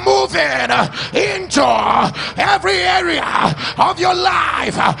are moving into every area of your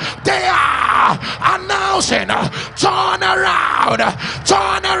life. They are announcing, turn around,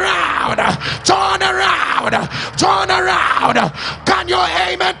 turn around, turn around, turn around. Can your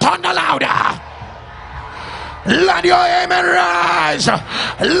amen thunder louder? Let your amen rise.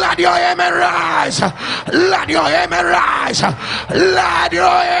 Let your amen rise. Let your amen rise. Let your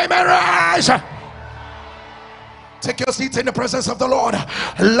amen rise. Take your seats in the presence of the Lord.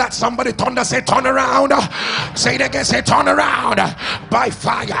 Let somebody thunder, say turn around. Say it again, say turn around by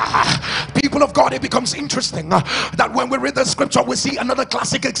fire. People of God, it becomes interesting that when we read the scripture, we see another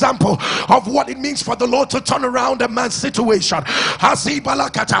classic example of what it means for the Lord to turn around a man's situation.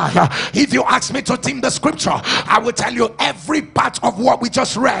 If you ask me to team the scripture, I will tell you every part of what we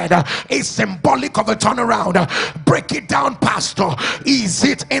just read is symbolic of a turnaround. Break it down, pastor. Is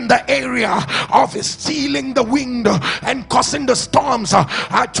it in the area of stealing the wind and causing the storms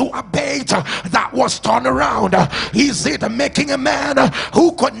to abate? That was turned around. Is it making a man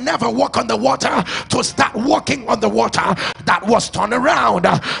who could never walk on the water to start walking on the water? That was turned around.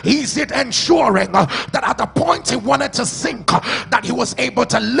 Is it ensuring that at the point he wanted to sink, that he was able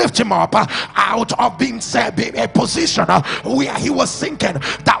to lift him up out of being a position where he was sinking?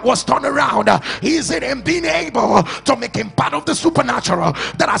 That was turned around. Is it in being able to make him part of the supernatural,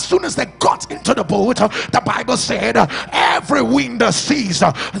 that as soon as they got into the boat, the Bible said every wind ceased?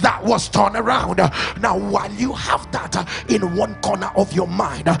 That was turned around. Now while you have that in one corner of your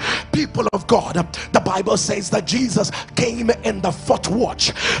mind, people of God, the Bible says that Jesus came in the fourth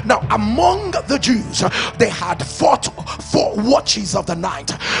watch. Now among the Jews, they had four watches of the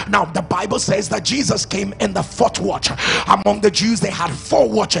night. Now the Bible says that Jesus came in the fourth watch. Among the Jews, they had 4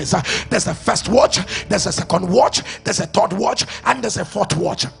 watches. There's a first watch, there's a second watch, there's a third watch, and there's a fourth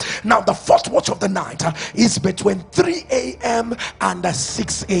watch. Now the fourth watch of the night is between between 3 a.m. and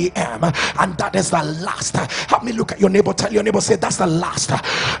 6 a.m. and that is the last. Help me look at your neighbor. Tell your neighbor, say that's the last.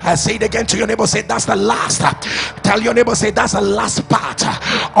 Say it again to your neighbor, say that's the last. Tell your neighbor, say that's the last part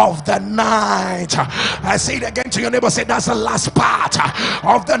of the night. Say it again to your neighbor, say that's the last part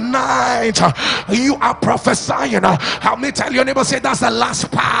of the night. You are prophesying. Help me tell your neighbor, say that's the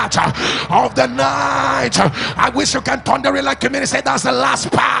last part of the night. I wish you can thunder it like a minute. Say that's the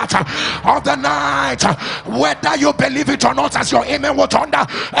last part of the night. Whether you believe it or not, as your amen will thunder,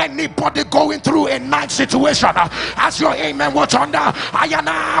 anybody going through a night situation, as your amen will thunder, I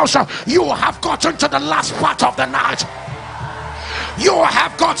announce you have gotten to the last part of the night. You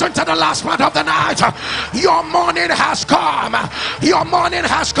have gotten to the last part of the night. Your morning has come. Your morning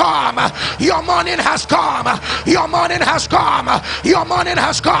has come. Your morning has come. Your morning has come. Your morning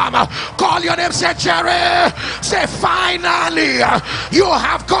has come. Call your name. Say Jerry. Say finally you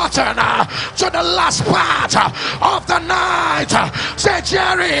have gotten to the last part of the night. Say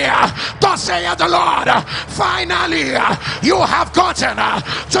Jerry. Thus saith the Lord. Finally you have gotten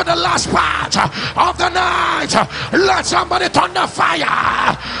to the last part of the night. Let somebody thunder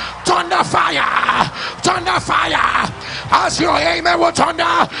fire, thunder fire, thunder fire. As your amen will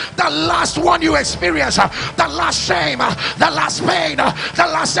thunder, the last one you experience, the last shame, the last pain, the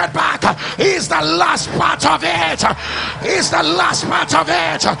last setback is the last part of it. Is the last part of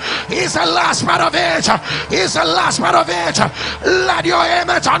it. Is the last part of it. Is the last part of it. Let your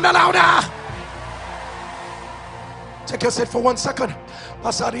amen thunder louder. Take your seat for 1 second.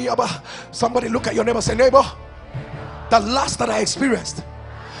 Somebody look at your neighbor, say neighbor, the last that I experienced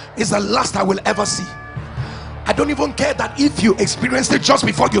is the last I will ever see. I don't even care that if you experienced it just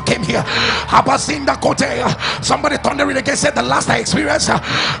before you came here. Somebody thundering again said the last I experienced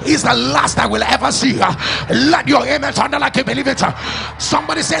is the last I will ever see. Let your amen thunder like you believe it.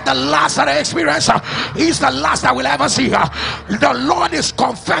 Somebody said the last that I experienced is the last I will ever see. The Lord is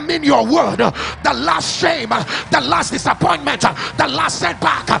confirming your word. The last shame, the last disappointment, the last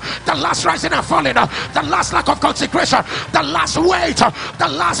setback, the last rising and falling, the last lack of consecration, the last weight, the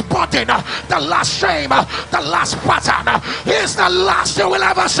last burden, the last shame, the last pattern is the last you will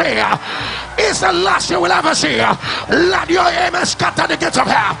ever see. Is the last you will ever see. Let your amen scatter the gates of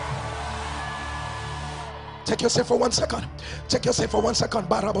hell. Take yourself for 1 second. Take yourself for 1 second.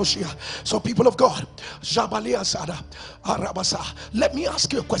 So people of God, let me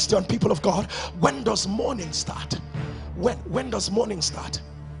ask you a question, people of God. When does morning start? When does morning start?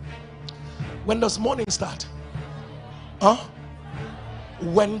 When does morning start?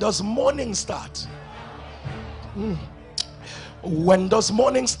 When does morning start? When does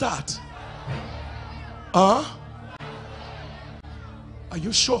morning start? Are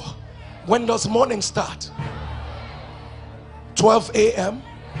you sure? When does morning start? 12 a.m.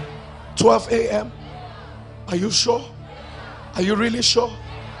 12 a.m. Are you sure? Are you really sure?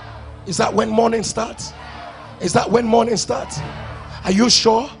 Is that when morning starts? Is that when morning starts? Are you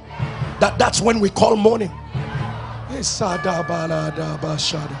sure that that's when we call morning?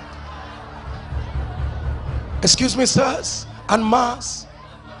 Excuse me, sirs and mas,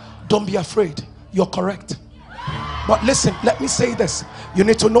 don't be afraid. You're correct. But listen, let me say this. You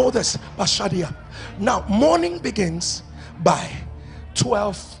need to know this. Bashadia. Now, morning begins by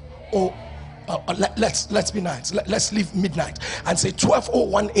 12. Let's be nice. Let's leave midnight and say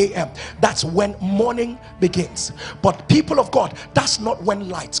 12:01 a.m. That's when morning begins. But people of God, that's not when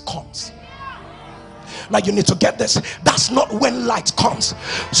light comes. Now you need to get this. That's not when light comes.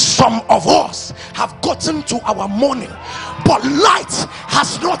 Some of us have gotten to our morning, but light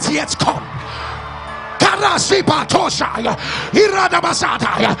has not yet come.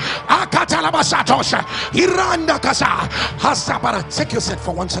 Take your seat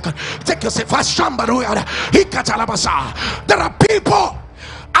for 1 second. Take your seat. There are people,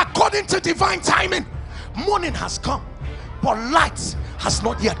 according to divine timing, morning has come, but light has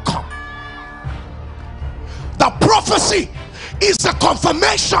not yet come. The prophecy is the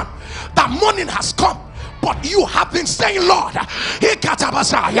confirmation that morning has come, but you have been saying, Lord,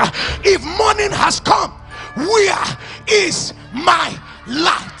 if morning has come, where is my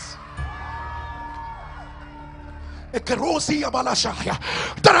light? There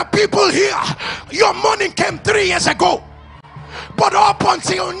are people here, your morning came 3 years ago, but up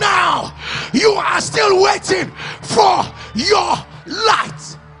until now you are still waiting for your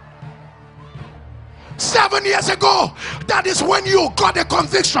light. 7 years ago, that is when you got a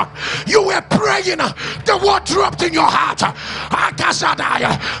conviction. You were praying, the word dropped in your heart.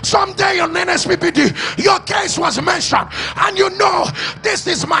 Someday on NSPPD, your case was mentioned, and you know this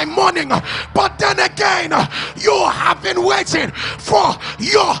is my morning. But then again, you have been waiting for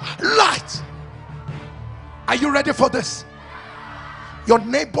your light. Are you ready for this? Your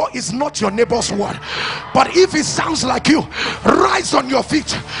neighbor is not your neighbor's word, but if it sounds like you, rise on your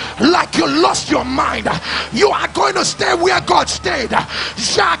feet like you lost your mind. You are going to stay where God stayed. Let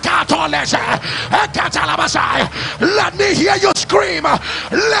me hear you scream,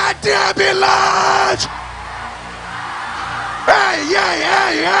 let there be light. Hey,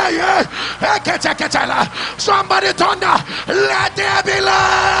 yeah. Somebody thunder, let there be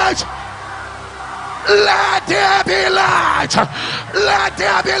light. Let there be light. Let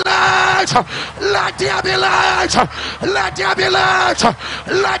there be light. Let there be light. Let there be light.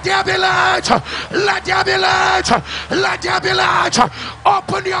 Let there be light. Let there be light. Let there be light.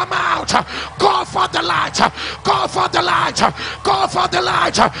 Open your mouth. Go for the light. Go for the light. Go for the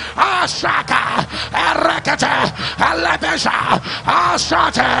light. Ashaka. Erekete. Elebesha.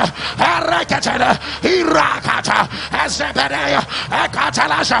 Ashate. Erekete. Irakata. Ezebede.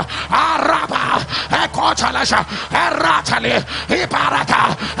 Ekatalasha. Araba. Ekotalasha, Eratali,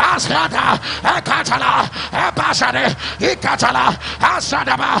 Ibaraka, Asada, Ekatala, Ebashade, Ikatala,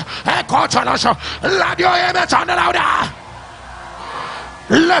 Asadaba, Ekotalasha. Let your image on the louder.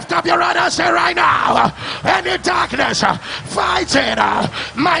 Lift up your right hand, say right now, any darkness fighting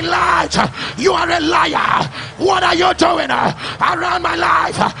my light, you are a liar. What are you doing around my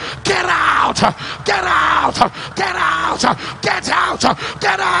life? Get out, get out, get out, get out,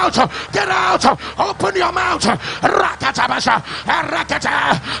 get out, get out. Open your mouth. Rakatabasha,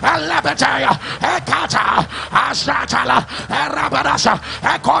 Rakata, Elebete, Ekata, Ashatala, Erabadasha,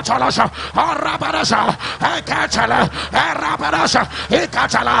 Ekotalasha, Arabadasha, Ekatala, Erabadasha, Ekatala,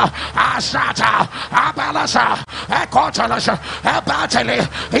 Ashata, Abalasa, Ekotalasha, Ebateli,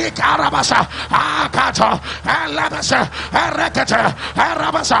 Ekarabasa, Akato, Elebasa, Erekata,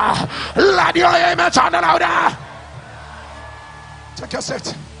 Erabasa. Let your image on the louder. Check your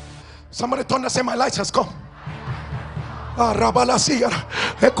seat. Somebody turn and say, my light has come. I'm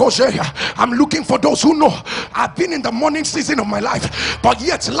looking for those who know I've been in the morning season of my life, but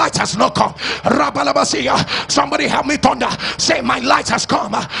yet light has not come. Somebody help me thunder. Say, my light has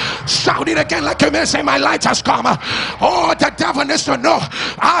come. Shout it again like a man. Say, my light has come. Oh, the devil needs to know.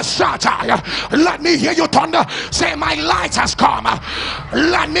 Let me hear you thunder. Say, my light has come.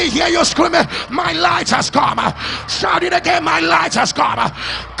 Let me hear you screaming, my light has come. Shout it again, my light has come.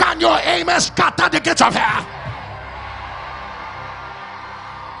 Can your amen scatter the gates of hell?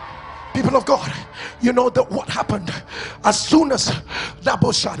 People of God, you know that what happened as soon as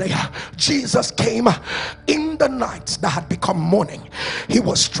Jesus came in the night that had become morning. He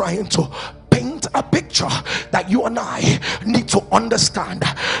was trying to paint a picture that you and I need to understand.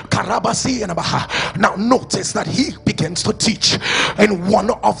 Now notice that he begins to teach in one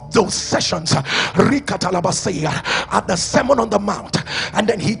of those sessions at the Sermon on the Mount, and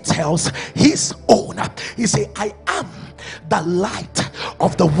then he tells his own. He say, I am the light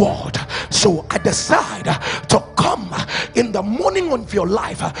of the world. So I decide to come in the morning of your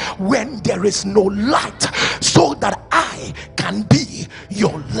life when there is no light, so that I can be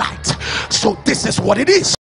your light. So this is what it is.